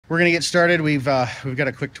We're going to get started. We've got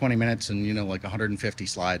a quick 20 minutes and, like 150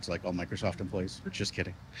 slides, like all Microsoft employees. Just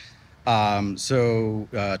kidding.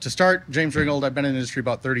 To start, James Ringold. I've been in the industry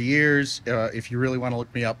about 30 years. If you really want to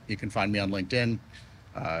look me up, you can find me on LinkedIn,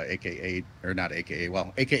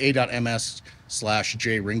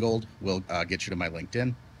 aka.ms/jringold will get you to my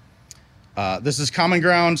LinkedIn. This is Common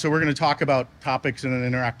Ground, so we're going to talk about topics in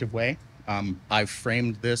an interactive way. I've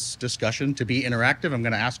framed this discussion to be interactive. I'm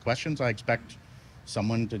going to ask questions. I expect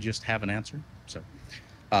someone to just have an answer, so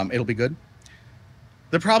it'll be good.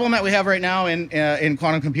 The problem that we have right now in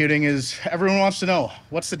quantum computing is everyone wants to know,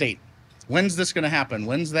 what's the date? When's this going to happen?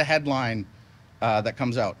 When's the headline that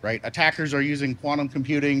comes out, right? Attackers are using quantum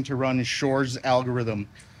computing to run Shor's algorithm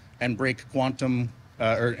and break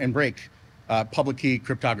public key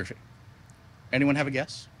cryptography. Anyone have a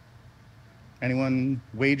guess? Anyone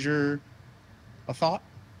wager a thought?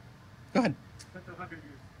 Go ahead.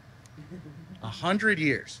 100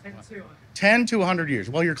 years. 10 to 100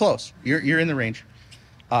 years. Well, you're close. You're in the range.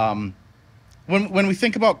 When we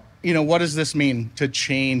think about, what does this mean to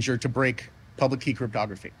change or to break public key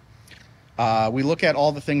cryptography? We look at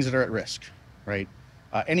all the things that are at risk, right?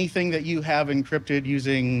 Anything that you have encrypted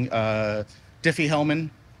using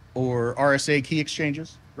Diffie-Hellman or RSA key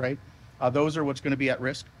exchanges, right? Those are what's going to be at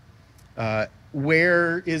risk.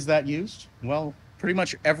 Where is that used? Well, pretty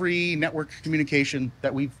much every network communication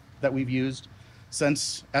that we've used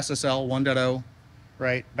since SSL 1.0,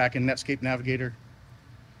 right, back in Netscape Navigator.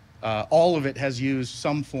 All of it has used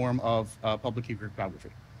some form of public key cryptography.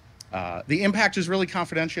 The impact is really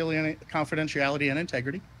confidentiality and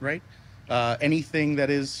integrity, right? Anything that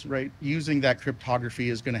is using that cryptography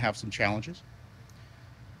is going to have some challenges.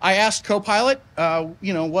 I asked Copilot,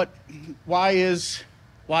 why is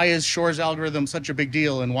Shor's algorithm such a big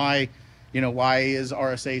deal, and why is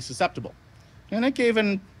RSA susceptible? And it gave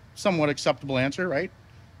an somewhat acceptable answer, right? It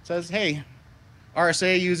says, hey,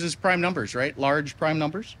 RSA uses prime numbers, right? Large prime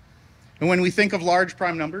numbers. And when we think of large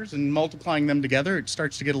prime numbers and multiplying them together, it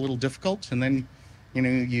starts to get a little difficult. And then,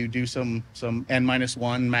 you do some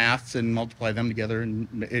n-1 maths and multiply them together,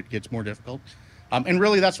 and it gets more difficult. And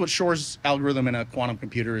really, that's what Shor's algorithm in a quantum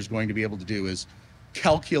computer is going to be able to do, is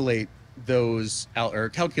calculate those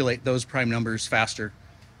prime numbers faster,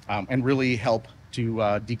 and really help to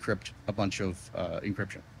decrypt a bunch of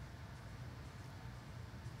encryption.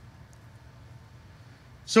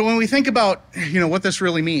 So when we think about, what this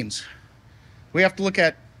really means, we have to look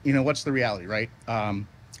at, what's the reality, right?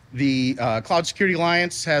 The Cloud Security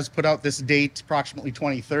Alliance has put out this date, approximately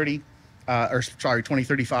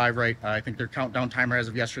 2035, right? I think their countdown timer as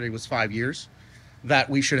of yesterday was 5 years, that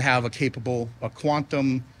we should have a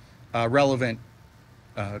quantum relevant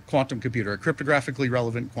quantum computer, a cryptographically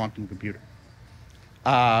relevant quantum computer.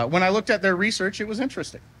 When I looked at their research, it was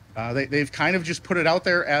interesting. They've kind of just put it out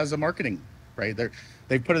there as a marketing, right?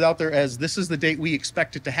 They've put it out there as, this is the date we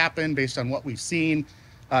expect it to happen based on what we've seen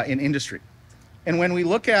in industry. And when we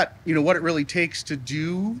look at, what it really takes to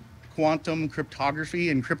do quantum cryptography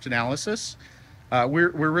and cryptanalysis, we're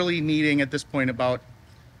really needing at this point about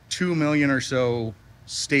 2 million or so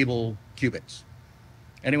stable qubits.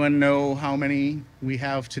 Anyone know how many we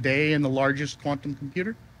have today in the largest quantum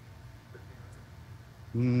computer?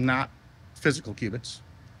 Not physical qubits.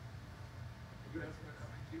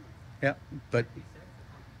 Yeah, but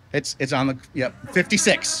it's on the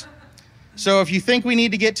 56. So if you think we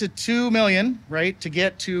need to get to 2 million, right, to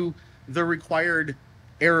get to the required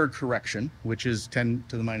error correction, which is 10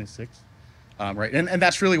 to the minus 6, right, and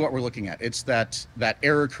that's really what we're looking at. It's that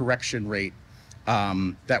error correction rate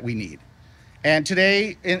that we need. And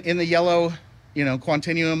today in the yellow,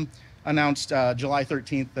 Quantinuum announced July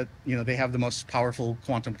 13th that they have the most powerful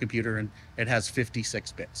quantum computer, and it has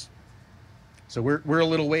 56 bits. So we're a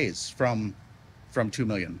little ways from 2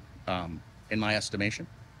 million, in my estimation.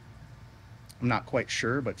 I'm not quite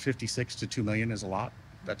sure, but 56 to 2 million is a lot.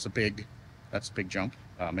 That's a big jump.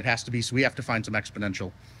 It has to be. So we have to find some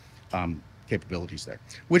exponential capabilities there,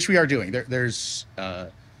 which we are doing. There's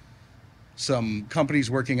some companies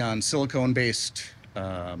working on silicon-based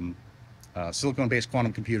quantum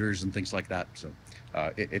computers and things like that. So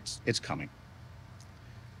it's coming.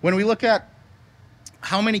 When we look at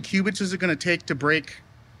how many qubits is it going to take to break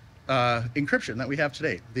encryption that we have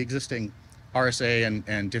today, the existing RSA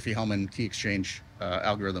and Diffie-Hellman key exchange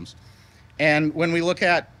algorithms, and when we look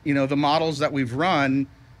at the models that we've run,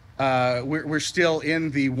 we're still in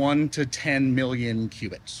the 1 to 10 million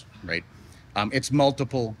qubits, right? It's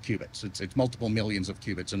multiple qubits. It's multiple millions of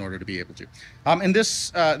qubits in order to be able to. And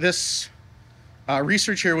this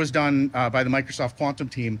research here was done by the Microsoft Quantum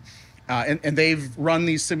team, and they've run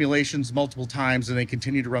these simulations multiple times, and they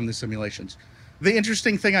continue to run the simulations. the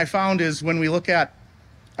interesting thing I found is when we look at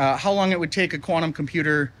how long it would take a quantum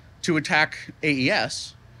computer to attack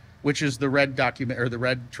AES, which is the red document or the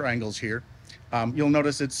red triangles here, you'll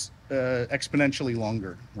notice it's exponentially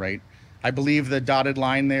longer, right? I believe the dotted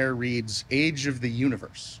line there reads age of the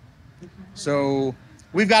universe. So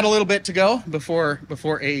we've got a little bit to go before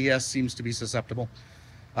AES seems to be susceptible,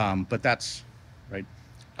 but that's right.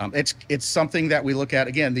 It's something that we look at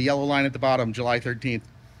again. The yellow line at the bottom, July 13th,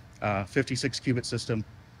 56 qubit system,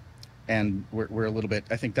 and we're a little bit.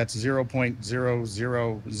 I think that's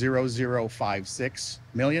 0.000056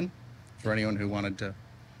 million for anyone who wanted to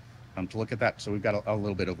look at that. So we've got a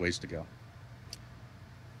little bit of ways to go.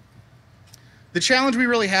 The challenge we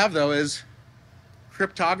really have, though, is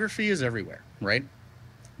cryptography is everywhere, right?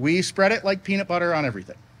 We spread it like peanut butter on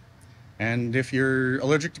everything. And if you're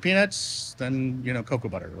allergic to peanuts, then, cocoa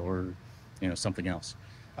butter or, something else.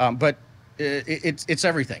 But it's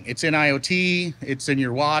everything. It's in IoT, it's in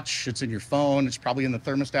your watch, it's in your phone, it's probably in the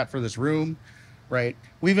thermostat for this room, right?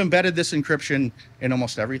 We've embedded this encryption in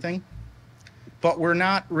almost everything, but we're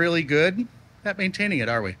not really good at maintaining it,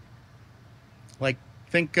 are we? Like,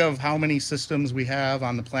 think of how many systems we have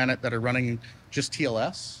on the planet that are running just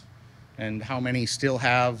TLS, and how many still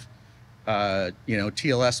have,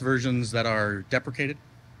 TLS versions that are deprecated.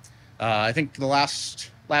 I think the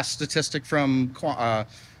last statistic from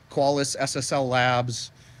Qualys SSL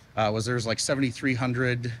Labs was there's like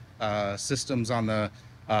 7,300 systems on the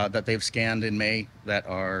that they've scanned in May that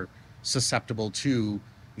are susceptible to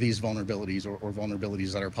these vulnerabilities or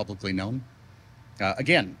vulnerabilities that are publicly known.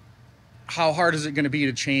 Again, how hard is it going to be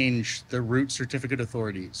to change the root certificate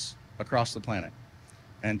authorities across the planet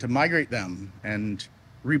and to migrate them and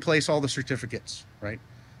replace all the certificates, right?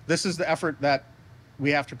 This is the effort that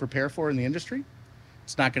we have to prepare for in the industry.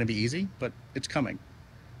 It's not going to be easy, but it's coming.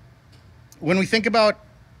 When we think about,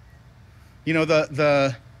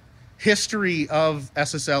 the history of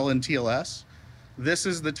SSL and TLS, this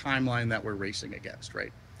is the timeline that we're racing against,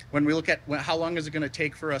 right? When we look at how long is it going to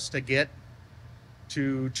take for us to get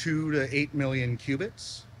to 2 to 8 million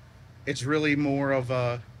qubits, it's really more of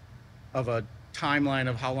a timeline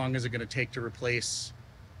of how long is it going to take to replace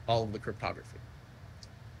all of the cryptography.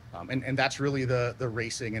 And that's really the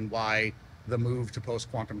racing and why the move to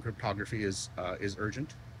post-quantum cryptography is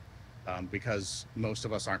urgent, because most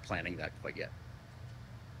of us aren't planning that quite yet.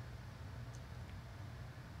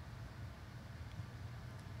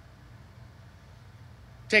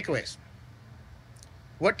 Takeaways.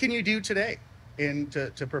 What can you do today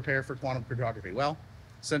to prepare for quantum cryptography? Well,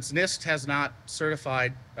 since NIST has not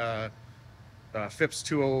certified FIPS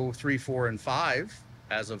 203, 4, and 5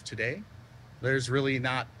 as of today, there's really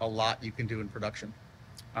not a lot you can do in production.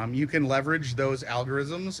 You can leverage those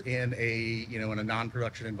algorithms in a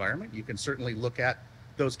non-production environment. You can certainly look at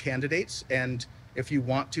those candidates, and if you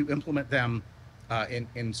want to implement them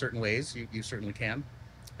in certain ways, you certainly can.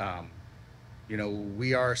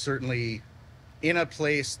 We are certainly in a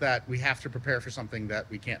place that we have to prepare for something that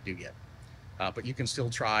we can't do yet. But you can still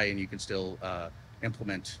try, and you can still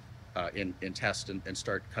implement in test and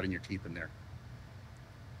start cutting your teeth in there.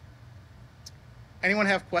 Anyone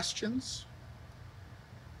have questions?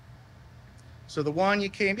 So the one you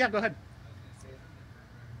came, yeah, go ahead.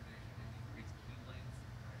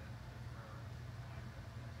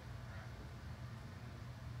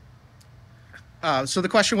 So the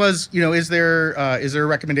question was, is there a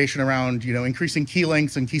recommendation around, increasing key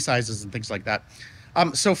lengths and key sizes and things like that?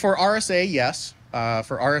 So for RSA, yes.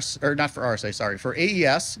 For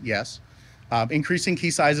AES, yes. Increasing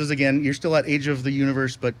key sizes, again, you're still at age of the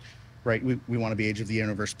universe, but right, we want to be age of the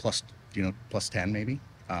universe plus 10 maybe.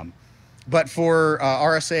 But for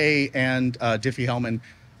RSA and Diffie-Hellman,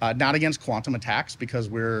 not against quantum attacks, because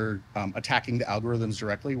we're attacking the algorithms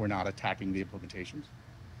directly. We're not attacking the implementations.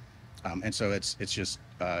 And so it's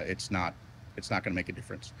not going to make a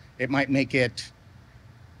difference. It might make it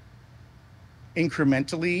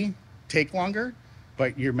incrementally take longer,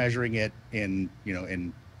 but you're measuring it in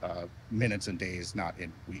minutes and days, not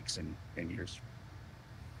in weeks and years.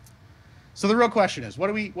 So the real question is, what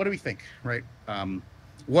do we think, right?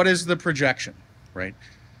 What is the projection, right?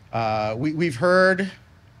 We've heard,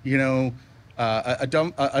 a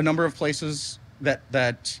number of places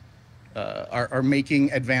that are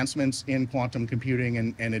making advancements in quantum computing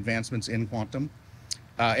and advancements in quantum.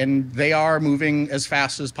 And they are moving as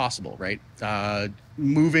fast as possible, right?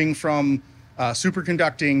 Moving from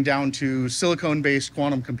superconducting down to silicon-based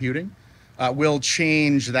quantum computing will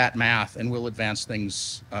change that math and will advance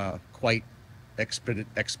things quite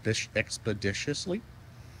expeditiously.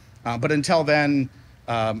 But until then,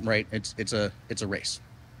 right, it's a race.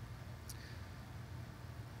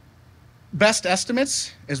 Best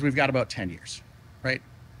estimates is we've got about 10 years, right?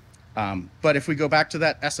 But if we go back to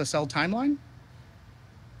that SSL timeline,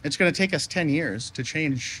 it's going to take us 10 years to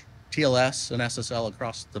change TLS and SSL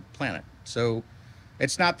across the planet. So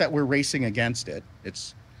it's not that we're racing against it.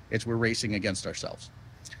 It's we're racing against ourselves.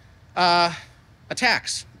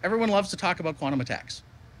 Attacks. Everyone loves to talk about quantum attacks,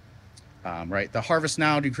 right? The harvest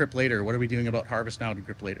now, decrypt later. What are we doing about harvest now,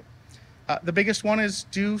 decrypt later? The biggest one is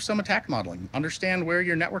do some attack modeling. Understand where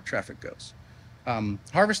your network traffic goes.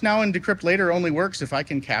 Harvest now and decrypt later only works if I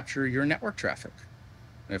can capture your network traffic.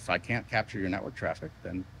 If I can't capture your network traffic,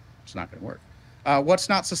 then it's not going to work. What's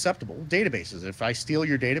not susceptible? Databases. If I steal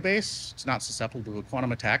your database, it's not susceptible to a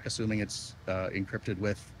quantum attack, assuming it's encrypted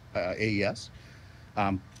with AES.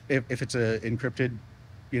 If it's encrypted,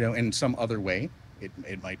 in some other way,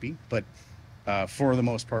 it might be. But for the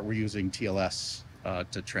most part, we're using TLS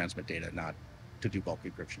to transmit data, not to do bulk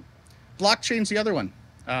encryption. Blockchain's the other one.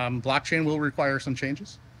 Blockchain will require some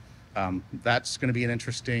changes. That's going to be an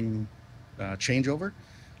interesting changeover.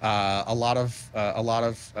 A lot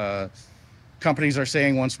of companies are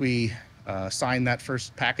saying once we sign that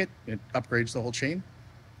first packet, it upgrades the whole chain.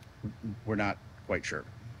 We're not quite sure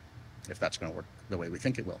if that's going to work the way we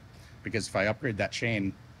think it will, because if I upgrade that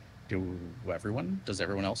chain, does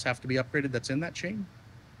everyone else have to be upgraded that's in that chain?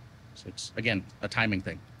 So it's, again, a timing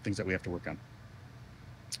thing, things that we have to work on.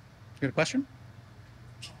 You got a question?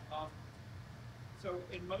 So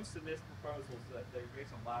in most of NIST proposals that they base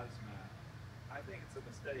on lattice math, I think it's a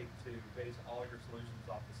mistake to base all your solutions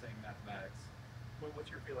off the same mathematics. What's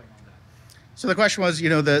your feeling on that? So the question was,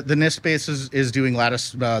 the NIST base is doing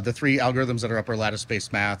lattice, the three algorithms that are up are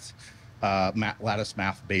lattice-based math, lattice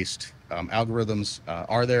math-based algorithms.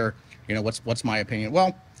 Are there, what's my opinion?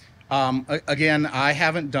 Well, again, I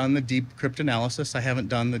haven't done the deep cryptanalysis. I haven't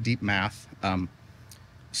done the deep math.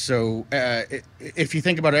 So if you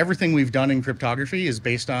think about it, everything we've done in cryptography is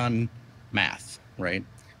based on math, right?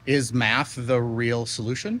 Is math the real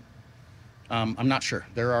solution? I'm not sure.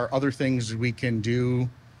 There are other things we can do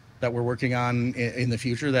that we're working on in the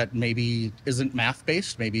future that maybe isn't math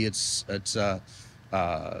based. Maybe it's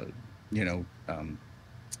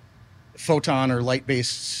photon or light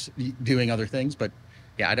based, doing other things. But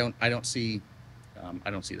yeah, I don't see that. I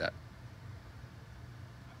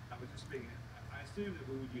was just speaking. I assume that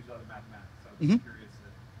we would use other mathematics. I was curious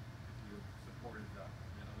if you supported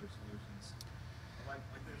other solutions. Like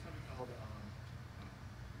there's something called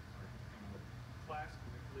class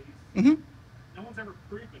leads. No one's ever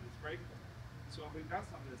proven it's breakable. So if we've got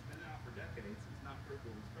something that's been out for decades, it's not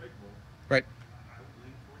provable it's breakable. Right. I would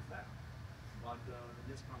lean towards that. But the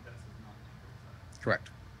NIST contest is not towards that.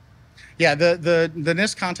 Correct. Yeah, the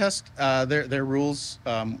NIST contest, their rules,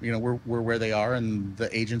 were where they are, and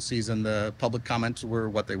the agencies and the public comments were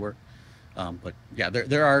what they were. But yeah,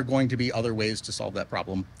 there are going to be other ways to solve that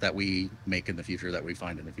problem that we make in the future, that we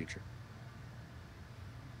find in the future.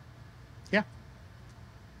 Yeah.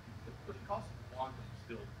 But the cost of quantum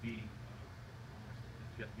still being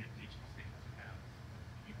just the nation states have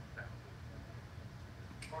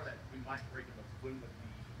part of that we might break it, but when would be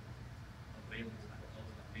available for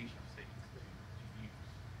other nation states to use?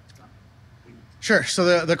 Sure.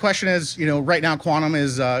 So the question is, right now quantum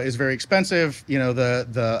is very expensive.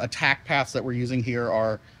 The attack paths that we're using here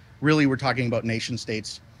are really, we're talking about nation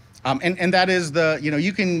states. And that is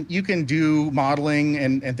you can do modeling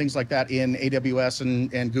and things like that in AWS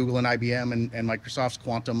and Google and IBM and Microsoft's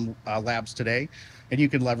quantum labs today. And you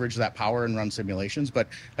can leverage that power and run simulations. But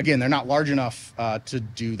again, they're not large enough to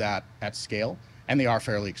do that at scale, and they are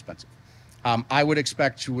fairly expensive. I would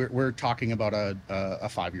expect we're talking about a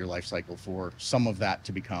 5-year life cycle for some of that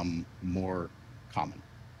to become more common.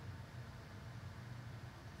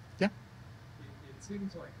 Yeah. It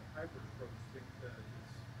seems like the hybrid approach is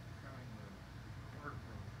becoming the hard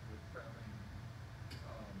approach with having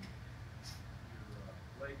your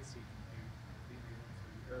legacy compute being able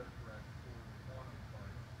to error correct for the quantum part,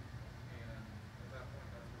 and at that point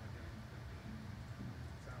that's when we're getting 15.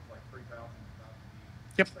 It sounds like 3,000 is about to be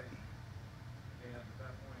Yep. safe. And at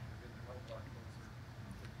that point we're getting a hell of a lot closer to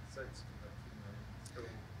 56 to that 2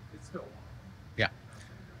 million. It's still a lot. Yeah.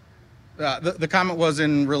 The comment was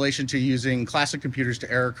in relation to using classic computers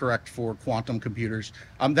to error correct for quantum computers.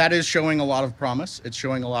 That is showing a lot of promise. It's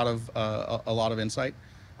showing a lot of insight.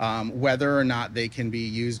 Whether or not they can be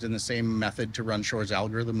used in the same method to run Shor's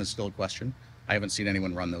algorithm is still a question. I haven't seen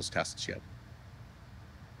anyone run those tests yet.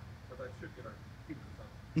 But that should get our computers up.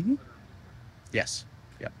 Mm-hmm. Yes.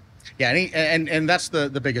 Yeah. Yeah. And that's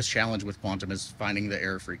the biggest challenge with quantum, is finding the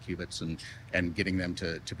error-free qubits and getting them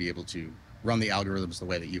to be able to run the algorithms the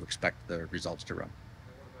way that you expect the results to run. And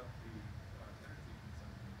what about the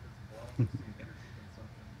energy consumption?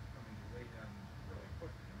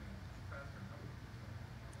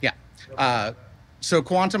 So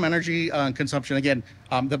quantum energy consumption, again,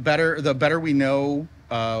 the better we know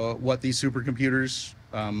what these supercomputers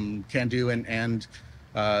can do, and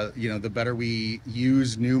the better we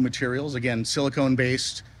use new materials. Again,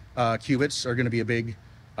 silicon-based qubits are going to be a big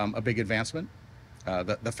advancement.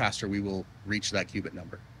 The faster we will reach that qubit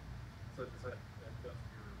number. So does that adjust your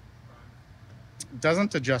time? It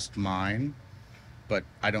doesn't adjust mine, but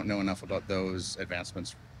I don't know enough about those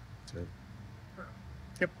advancements to.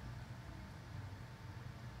 Yep.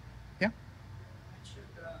 Yeah. Mentioned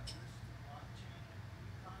this blockchain. Can you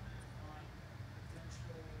comment on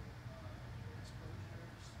potential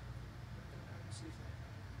exposures of cryptocurrencies like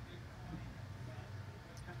Bitcoin?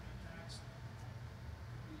 What kind of attacks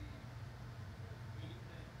we meet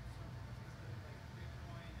that something like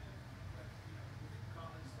Bitcoin and what would it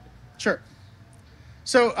cause? Sure.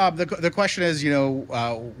 So the question is,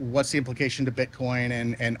 what's the implication to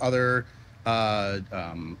Bitcoin and other, other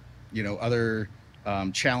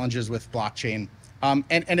challenges with blockchain, and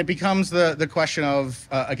it becomes the question of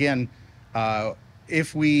again,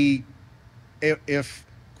 if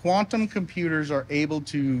quantum computers are able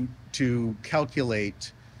to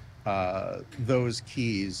calculate those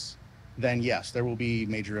keys, then yes, there will be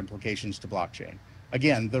major implications to blockchain.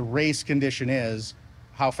 Again, the race condition is,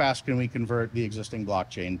 how fast can we convert the existing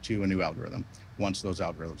blockchain to a new algorithm once those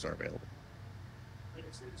algorithms are available? But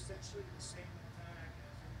is it essentially the same attack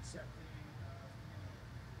as intercepting,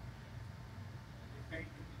 bank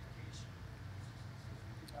communication?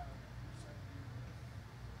 Think about intercepting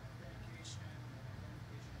authentication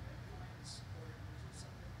of endpoints, or is it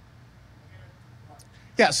something inherent to the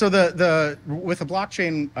blockchain? Yeah. So with a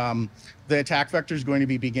blockchain, the attack vector is going to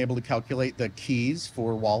be being able to calculate the keys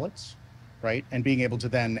for wallets, right? And being able to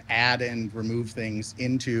then add and remove things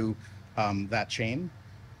into that chain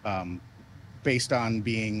based on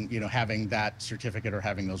being, having that certificate or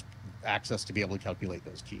having those access to be able to calculate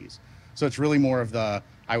those keys. So it's really more of I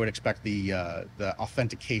would expect the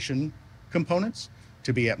authentication components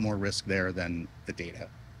to be at more risk there than the data.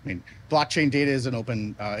 I mean, blockchain data is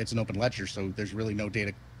it's an open ledger, so there's really no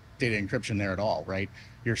data encryption there at all, right?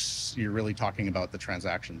 You're really talking about the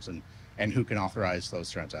transactions and who can authorize those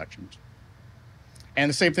transactions. And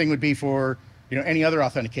the same thing would be for any other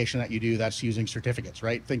authentication that you do that's using certificates,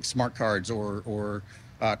 right? Think smart cards or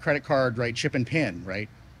credit card, right? Chip and pin, right?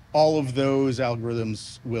 All of those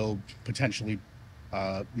algorithms will potentially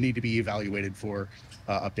need to be evaluated for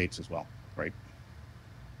updates as well, right?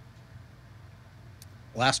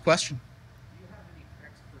 Last question. Do you have any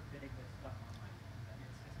tricks for fitting this stuff on like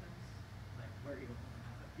embedded systems, like where you have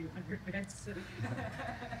a few hundred bits?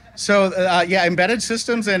 So yeah, embedded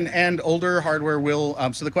systems and older hardware will.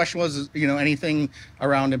 So the question was, anything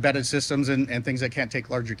around embedded systems and things that can't take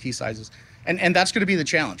larger key sizes, and that's going to be the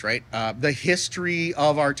challenge, right? The history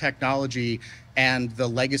of our technology and the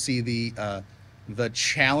legacy, the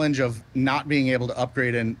challenge of not being able to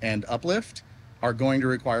upgrade and uplift are going to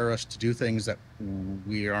require us to do things that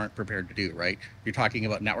we aren't prepared to do, right? You're talking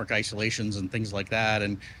about network isolations and things like that,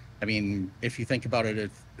 and I mean, if you think about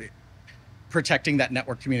it, protecting that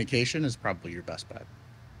network communication is probably your best bet.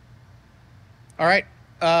 All right.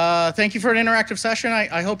 Thank you for an interactive session.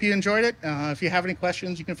 I hope you enjoyed it. If you have any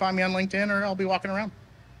questions, you can find me on LinkedIn or I'll be walking around.